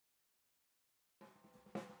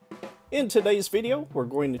In today's video, we're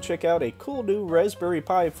going to check out a cool new Raspberry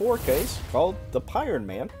Pi 4 case called the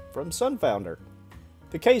Pironman from Sunfounder.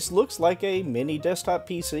 The case looks like a mini desktop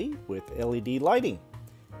PC with LED lighting.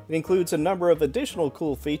 It includes a number of additional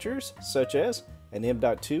cool features such as an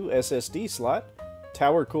M.2 SSD slot,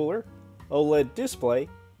 tower cooler, OLED display,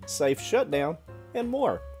 safe shutdown, and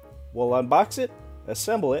more. We'll unbox it,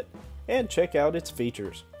 assemble it, and check out its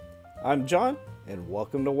features. I'm John, and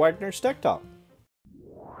welcome to Wagner's Tech Talk.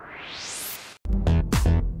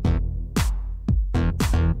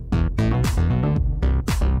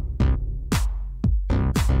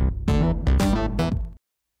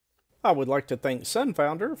 I would like to thank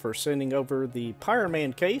Sunfounder for sending over the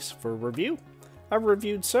Pironman case for review. I've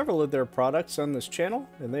reviewed several of their products on this channel,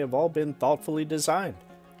 and they have all been thoughtfully designed.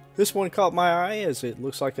 This one caught my eye as it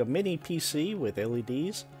looks like a mini PC with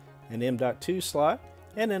LEDs, an M.2 slot,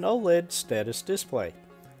 and an OLED status display.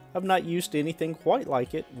 I've not used anything quite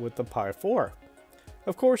like it with the Pi 4.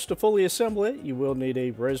 Of course, to fully assemble it, you will need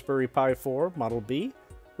a Raspberry Pi 4 Model B.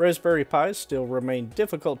 Raspberry Pis still remain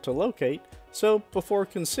difficult to locate, so before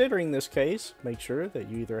considering this case, make sure that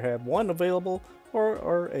you either have one available or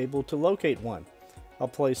are able to locate one. I'll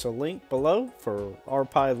place a link below for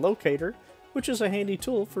RPi Locator, which is a handy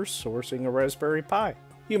tool for sourcing a Raspberry Pi.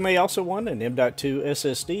 You may also want an M.2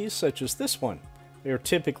 SSD such as this one. They are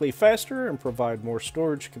typically faster and provide more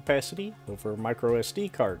storage capacity over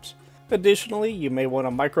microSD cards. Additionally, you may want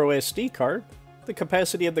a microSD card. The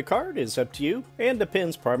capacity of the card is up to you and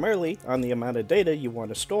depends primarily on the amount of data you want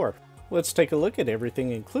to store. Let's take a look at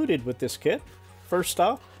everything included with this kit. First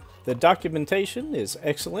off, the documentation is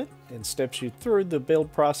excellent and steps you through the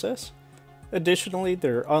build process. Additionally,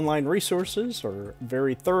 their online resources are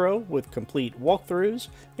very thorough with complete walkthroughs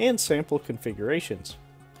and sample configurations.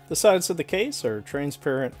 The sides of the case are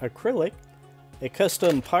transparent acrylic. A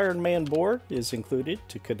custom Pironman board is included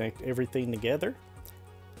to connect everything together.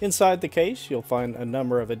 Inside the case, you'll find a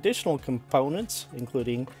number of additional components,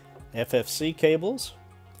 including FFC cables,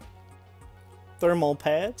 thermal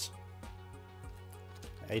pads,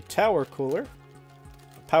 a tower cooler,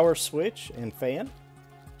 a power switch and fan,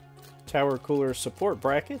 tower cooler support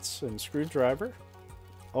brackets and screwdriver,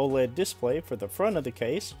 OLED display for the front of the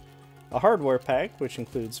case, a hardware pack which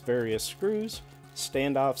includes various screws,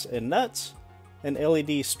 standoffs and nuts, an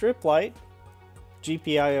LED strip light,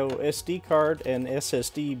 GPIO SD card and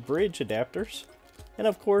SSD bridge adapters, and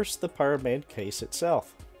of course the Pironman case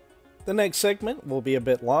itself. The next segment will be a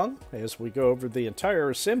bit long as we go over the entire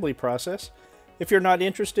assembly process. If you're not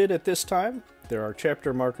interested at this time, there are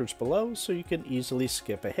chapter markers below so you can easily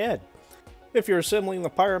skip ahead. If you're assembling the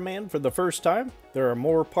Pironman for the first time, there are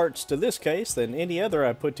more parts to this case than any other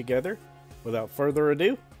I've put together. Without further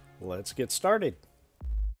ado, let's get started.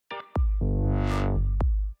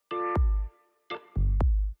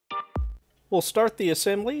 We'll start the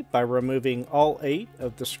assembly by removing all 8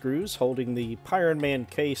 of the screws holding the Pironman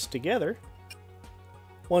case together.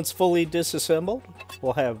 Once fully disassembled,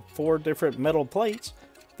 we'll have 4 different metal plates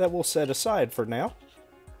that we'll set aside for now.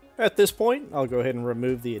 At this point, I'll go ahead and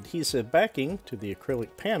remove the adhesive backing to the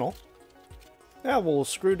acrylic panel. Now we'll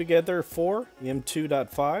screw together 4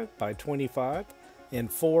 M.2.5 by 25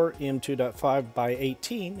 and 4 M.2.5 by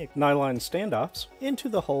 18 nylon standoffs into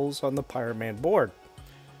the holes on the Pironman board.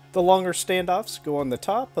 The longer standoffs go on the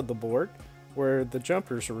top of the board where the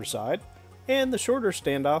jumpers reside, and the shorter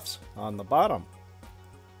standoffs on the bottom.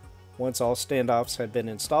 Once all standoffs have been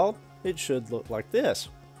installed, it should look like this.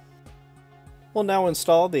 We'll now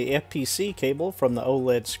install the FPC cable from the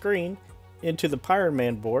OLED screen into the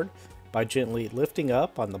Pironman board by gently lifting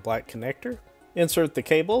up on the black connector. Insert the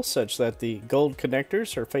cable such that the gold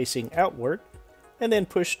connectors are facing outward, and then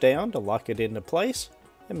push down to lock it into place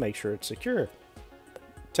and make sure it's secure.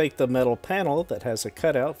 Take the metal panel that has a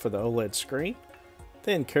cutout for the OLED screen,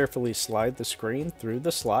 then carefully slide the screen through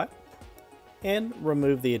the slot, and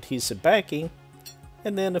remove the adhesive backing,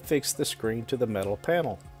 and then affix the screen to the metal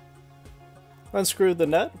panel. Unscrew the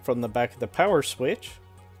nut from the back of the power switch,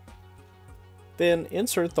 then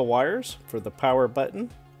insert the wires for the power button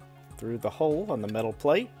through the hole on the metal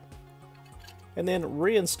plate, and then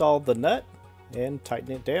reinstall the nut and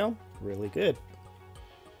tighten it down really good.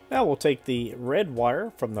 Now we'll take the red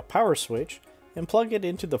wire from the power switch and plug it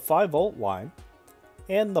into the 5-volt line,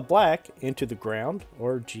 and the black into the ground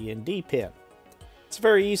or GND pin. It's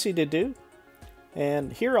very easy to do,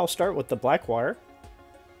 and here I'll start with the black wire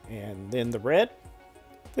and then the red.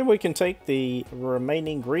 Then we can take the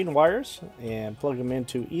remaining green wires and plug them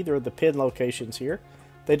into either of the pin locations here.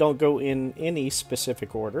 They don't go in any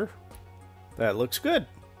specific order. That looks good.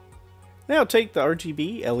 Now take the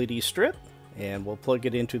RGB LED strip and we'll plug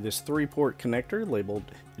it into this 3-port connector labeled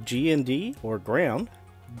GND or ground,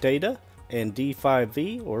 data, and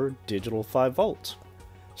D5V or digital 5 volts.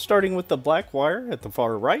 Starting with the black wire at the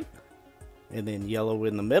far right, and then yellow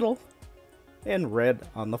in the middle, and red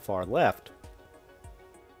on the far left.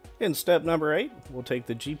 In step number 8, we'll take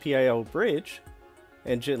the GPIO bridge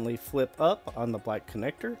and gently flip up on the black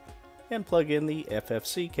connector and plug in the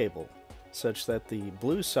FFC cable, such that the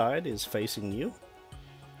blue side is facing you.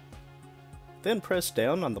 Then press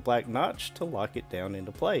down on the black notch to lock it down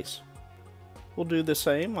into place. We'll do the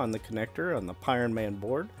same on the connector on the Pironman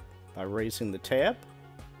board by raising the tab,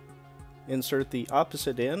 insert the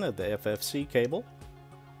opposite end of the FFC cable,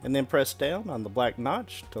 and then press down on the black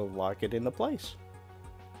notch to lock it into place.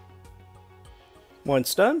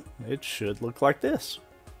 Once done, it should look like this.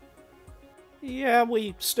 Yeah,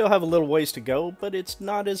 we still have a little ways to go, but it's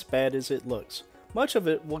not as bad as it looks. Much of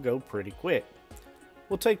it will go pretty quick.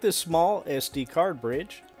 We'll take this small SD card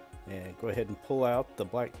bridge and go ahead and pull out the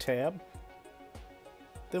black tab.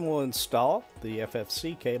 Then we'll install the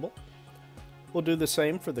FFC cable. We'll do the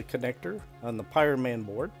same for the connector on the Pironman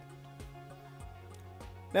board.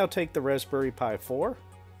 Now take the Raspberry Pi 4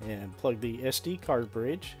 and plug the SD card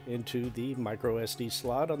bridge into the micro SD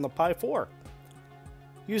slot on the Pi 4.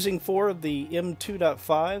 Using 4 of the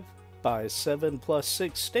M.2 by 7 plus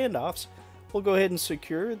 6 standoffs, we'll go ahead and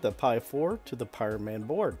secure the Pi 4 to the Pironman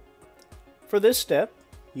board. For this step,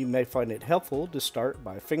 you may find it helpful to start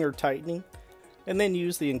by finger tightening and then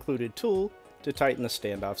use the included tool to tighten the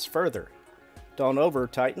standoffs further. Don't over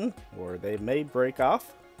tighten or they may break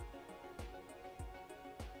off.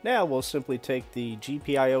 Now we'll simply take the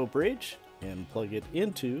GPIO bridge and plug it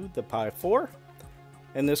into the Pi 4,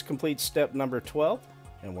 and this completes step number 12,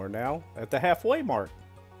 and we're now at the halfway mark.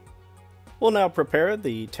 We'll now prepare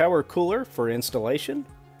the tower cooler for installation.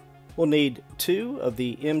 We'll need 2 of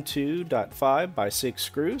the M.2 by 6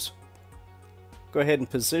 screws. Go ahead and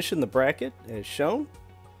position the bracket as shown.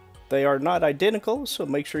 They are not identical, so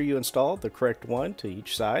make sure you install the correct one to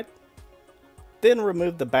each side. Then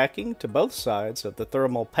remove the backing to both sides of the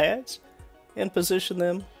thermal pads and position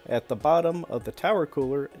them at the bottom of the tower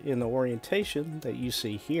cooler in the orientation that you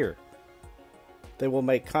see here. They will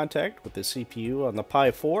make contact with the CPU on the Pi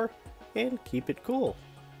 4 and keep it cool.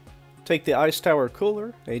 Take the ice tower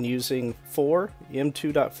cooler and using 4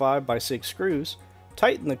 M.2 by 6 screws,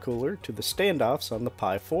 tighten the cooler to the standoffs on the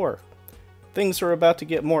Pi 4. Things are about to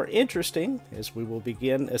get more interesting as we will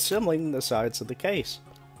begin assembling the sides of the case.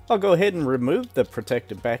 I'll go ahead and remove the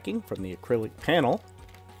protective backing from the acrylic panel,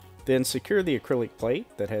 then secure the acrylic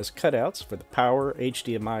plate that has cutouts for the power,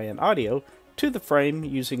 HDMI, and audio to the frame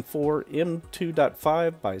using 4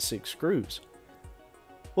 M.2 by 6 screws.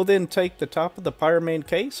 We'll then take the top of the Pironman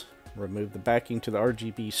case, remove the backing to the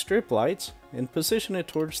RGB strip lights, and position it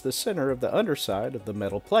towards the center of the underside of the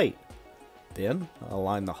metal plate. Then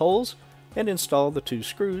align the holes and install the 2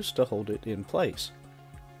 screws to hold it in place.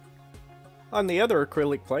 On the other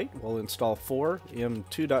acrylic plate, we'll install 4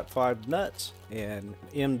 M.2 nuts and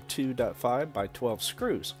M.2 by 12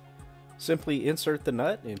 screws. Simply insert the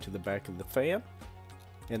nut into the back of the fan,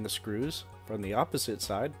 and the screws from the opposite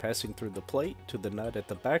side passing through the plate to the nut at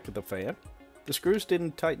the back of the fan. The screws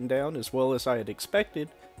didn't tighten down as well as I had expected,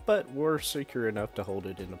 but were secure enough to hold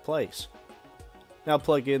it into place. Now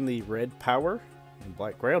plug in the red power and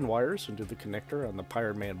black ground wires into the connector on the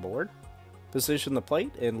Pironman board. Position the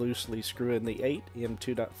plate and loosely screw in the 8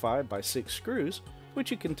 M.2 by 6 screws,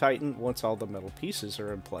 which you can tighten once all the metal pieces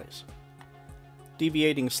are in place.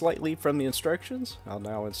 Deviating slightly from the instructions, I'll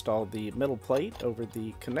now install the metal plate over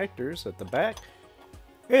the connectors at the back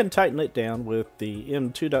and tighten it down with the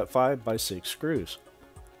M.2 by 6 screws.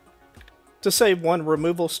 To save one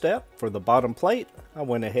removal step for the bottom plate, I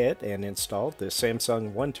went ahead and installed the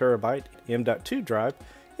Samsung 1TB M.2 drive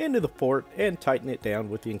into the port and tighten it down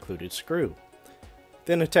with the included screw.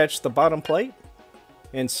 Then attach the bottom plate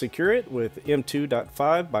and secure it with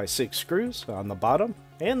M.2 by 6 screws on the bottom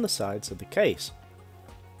and the sides of the case.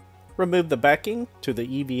 Remove the backing to the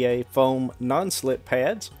EVA foam non-slip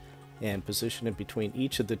pads and position it between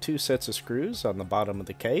each of the 2 sets of screws on the bottom of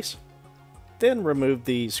the case. Then remove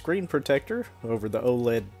the screen protector over the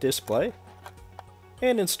OLED display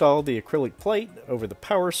and install the acrylic plate over the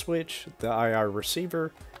power switch, the IR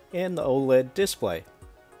receiver, and the OLED display.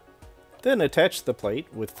 Then attach the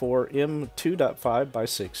plate with 4 M.2 by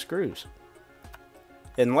 6 screws.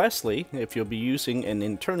 And lastly, if you'll be using an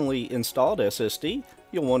internally installed SSD,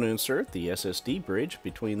 you'll want to insert the SSD bridge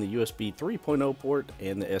between the USB 3.0 port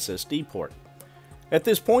and the SSD port. At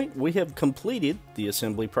this point, we have completed the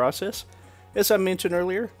assembly process, As I mentioned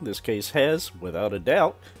earlier, this case has, without a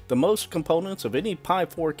doubt, the most components of any Pi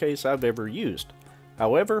 4 case I've ever used.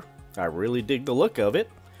 However, I really dig the look of it.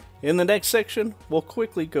 In the next section, we'll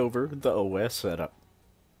quickly go over the OS setup.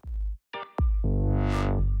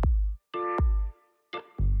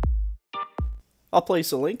 I'll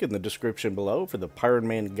place a link in the description below for the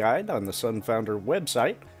Pironman guide on the Sunfounder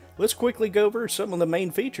website. Let's quickly go over some of the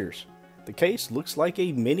main features. The case looks like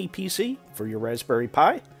a mini PC for your Raspberry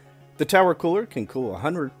Pi. The tower cooler can cool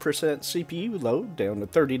 100% CPU load down to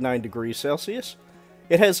 39 degrees Celsius.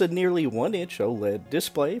 It has a nearly 1-inch OLED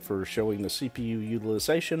display for showing the CPU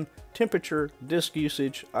utilization, temperature, disk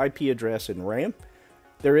usage, IP address, and RAM.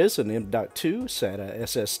 There is an M.2 SATA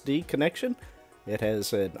SSD connection. It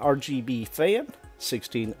has an RGB fan,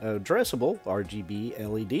 16 addressable RGB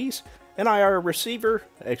LEDs, an IR receiver,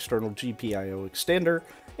 external GPIO extender,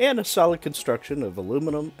 and a solid construction of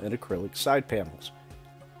aluminum and acrylic side panels.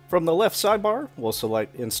 From the left sidebar, we'll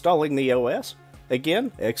select Installing the OS.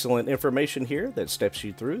 Again, excellent information here that steps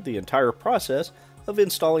you through the entire process of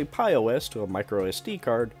installing PiOS to a microSD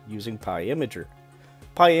card using PiImager.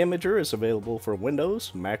 PiImager is available for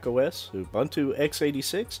Windows, macOS, Ubuntu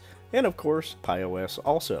x86, and of course PiOS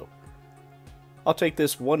also. I'll take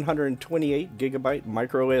this 128GB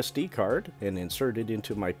microSD card and insert it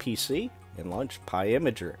into my PC and launch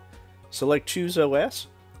PiImager. Select Choose OS.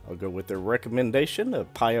 I'll go with the recommendation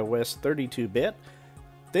of PiOS 32-bit,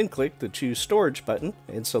 then click the Choose Storage button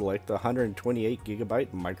and select the 128GB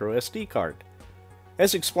microSD card.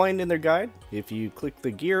 As explained in their guide, if you click the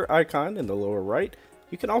gear icon in the lower right,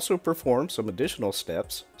 you can also perform some additional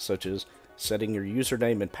steps, such as setting your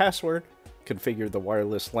username and password, configure the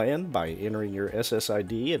wireless LAN by entering your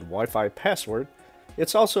SSID and Wi-Fi password.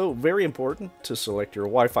 It's also very important to select your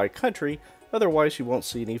Wi-Fi country, otherwise you won't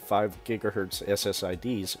see any 5 GHz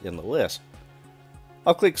SSIDs in the list.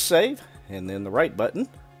 I'll click Save and then the right button,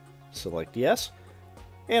 select Yes,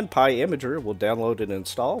 and PiImager will download and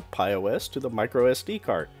install PiOS to the microSD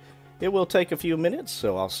card. It will take a few minutes,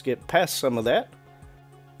 so I'll skip past some of that.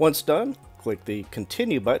 Once done, click the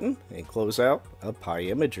Continue button and close out of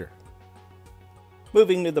PiImager.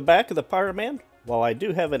 Moving to the back of the Pironman, while I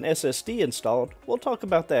do have an SSD installed, we'll talk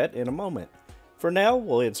about that in a moment. For now,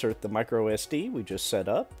 we'll insert the microSD we just set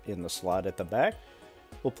up in the slot at the back.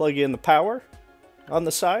 We'll plug in the power. On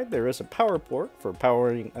the side, there is a power port for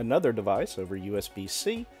powering another device over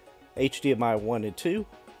USB-C, HDMI 1 and 2,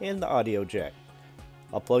 and the audio jack.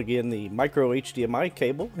 I'll plug in the micro HDMI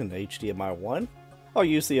cable in the HDMI 1. I'll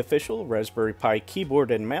use the official Raspberry Pi keyboard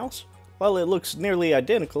and mouse. While it looks nearly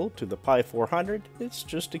identical to the Pi 400, it's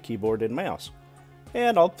just a keyboard and mouse.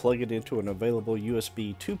 And I'll plug it into an available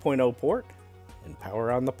USB 2.0 port and power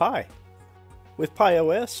on the Pi. With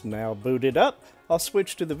PiOS now booted up, I'll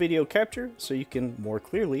switch to the video capture so you can more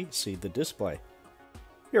clearly see the display.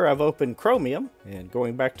 Here I've opened Chromium, and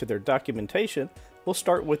going back to their documentation, we'll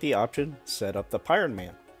start with the option Set up the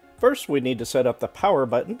Pironman. First, we need to set up the power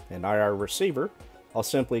button and IR receiver. I'll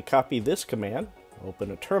simply copy this command,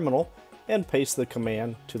 open a terminal, and paste the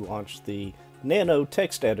command to launch the Nano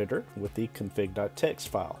text editor with the config.txt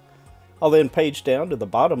file. I'll then page down to the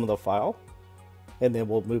bottom of the file, and then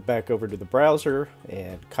we'll move back over to the browser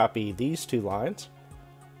and copy these 2 lines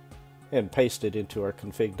and paste it into our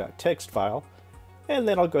config.txt file, and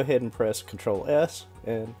then I'll go ahead and press Ctrl S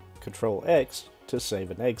and Ctrl X to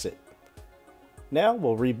save and exit. Now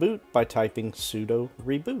we'll reboot by typing sudo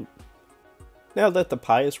reboot. Now that the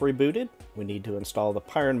Pi is rebooted, we need to install the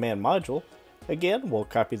Pironman module. Again, we'll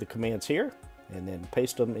copy the commands here and then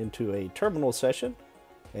paste them into a terminal session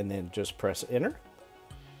and then just press enter.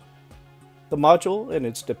 The module and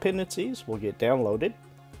its dependencies will get downloaded.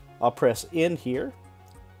 I'll press in here,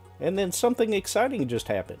 and then something exciting just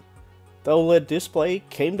happened. The OLED display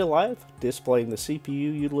came to life, displaying the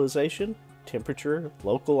CPU utilization, temperature,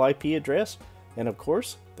 local IP address, and of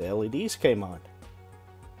course, the LEDs came on.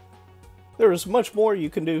 There is much more you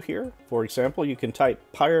can do here. For example, you can type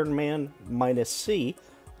Pironman-C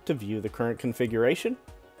to view the current configuration.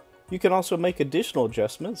 You can also make additional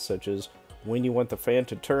adjustments, such as when you want the fan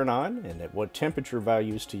to turn on and at what temperature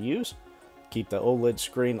values to use, keep the OLED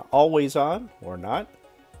screen always on or not,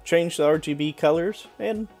 change the RGB colors,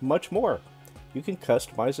 and much more. You can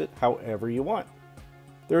customize it however you want.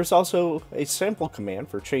 There is also a sample command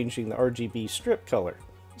for changing the RGB strip color.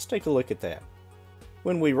 Let's take a look at that.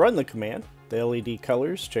 When we run the command, the LED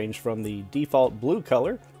colors change from the default blue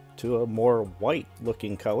color to a more white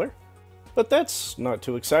looking color. But that's not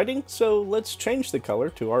too exciting, so let's change the color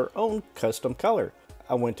to our own custom color.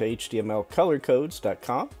 I went to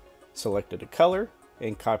htmlcolorcodes.com, selected a color,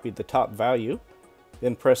 and copied the top value.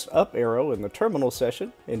 Then press up arrow in the terminal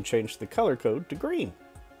session and change the color code to green.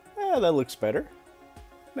 That looks better.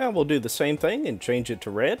 Now we'll do the same thing and change it to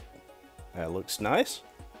red. That looks nice.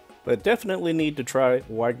 But definitely need to try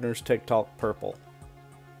Wagner's TikTok purple.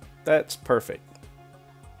 That's perfect.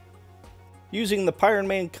 Using the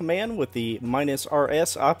Pironman command with the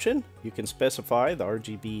 -RS option, you can specify the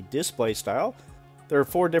RGB display style. There are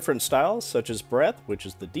 4 different styles, such as breadth, which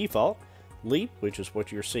is the default, leap, which is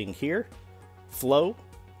what you're seeing here, flow,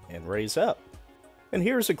 and raise up. And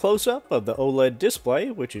here's a close-up of the OLED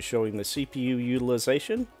display, which is showing the CPU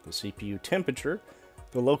utilization, the CPU temperature,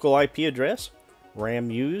 the local IP address, RAM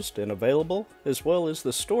used and available, as well as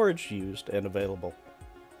the storage used and available.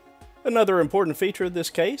 Another important feature of this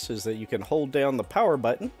case is that you can hold down the power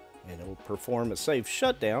button and it will perform a safe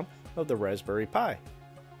shutdown of the Raspberry Pi.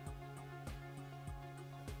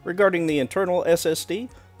 Regarding the internal SSD,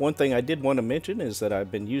 one thing I did want to mention is that I've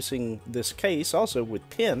been using this case also with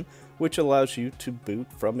PIN, which allows you to boot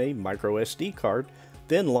from a micro SD card,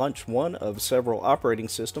 then launch one of several operating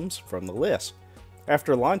systems from the list.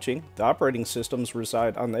 After launching, the operating systems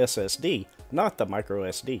reside on the SSD, not the micro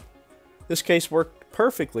SD. This case worked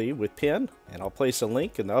perfectly with PIN, and I'll place a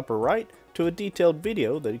link in the upper right to a detailed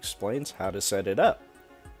video that explains how to set it up.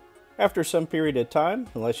 After some period of time,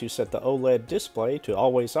 unless you set the OLED display to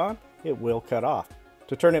always on, it will cut off.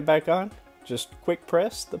 To turn it back on, just quick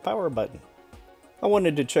press the power button. I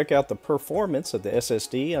wanted to check out the performance of the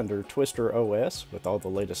SSD under Twister OS with all the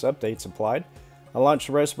latest updates applied. I launched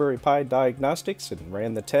Raspberry Pi Diagnostics and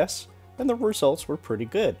ran the tests, and the results were pretty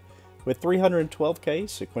good, with 312K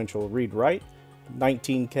sequential read-write,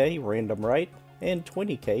 19K random write, and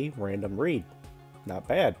 20K random read. Not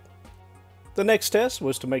bad. The next test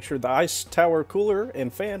was to make sure the ice tower cooler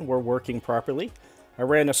and fan were working properly. I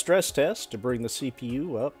ran a stress test to bring the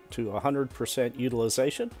CPU up to 100%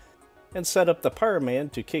 utilization and set up the Pironman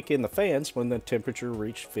to kick in the fans when the temperature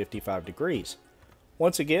reached 55 degrees.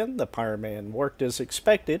 Once again, the Pironman worked as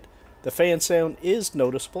expected. The fan sound is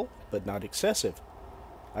noticeable, but not excessive.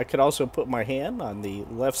 I could also put my hand on the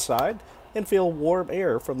left side and feel warm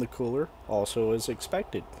air from the cooler, also as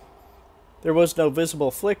expected. There was no visible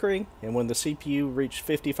flickering, and when the CPU reached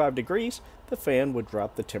 55 degrees, the fan would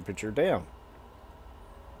drop the temperature down.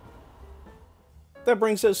 That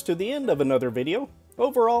brings us to the end of another video.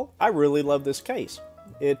 Overall, I really love this case.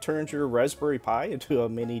 It turns your Raspberry Pi into a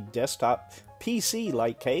mini desktop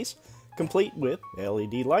PC-like case, complete with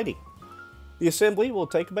LED lighting. The assembly will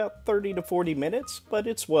take about 30 to 40 minutes, but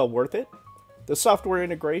it's well worth it. The software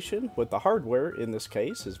integration with the hardware in this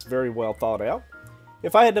case is very well thought out.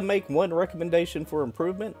 If I had to make one recommendation for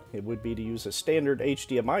improvement, it would be to use a standard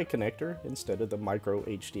HDMI connector instead of the micro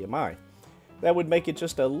HDMI. That would make it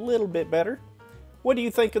just a little bit better. What do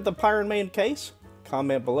you think of the Pironman case?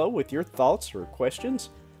 Comment below with your thoughts or questions.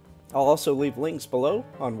 I'll also leave links below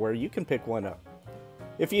on where you can pick one up.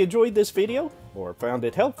 If you enjoyed this video or found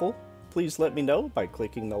it helpful, please let me know by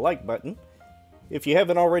clicking the like button. If you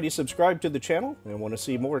haven't already subscribed to the channel and want to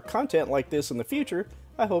see more content like this in the future,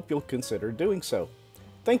 I hope you'll consider doing so.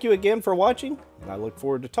 Thank you again for watching, and I look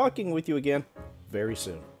forward to talking with you again very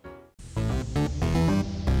soon.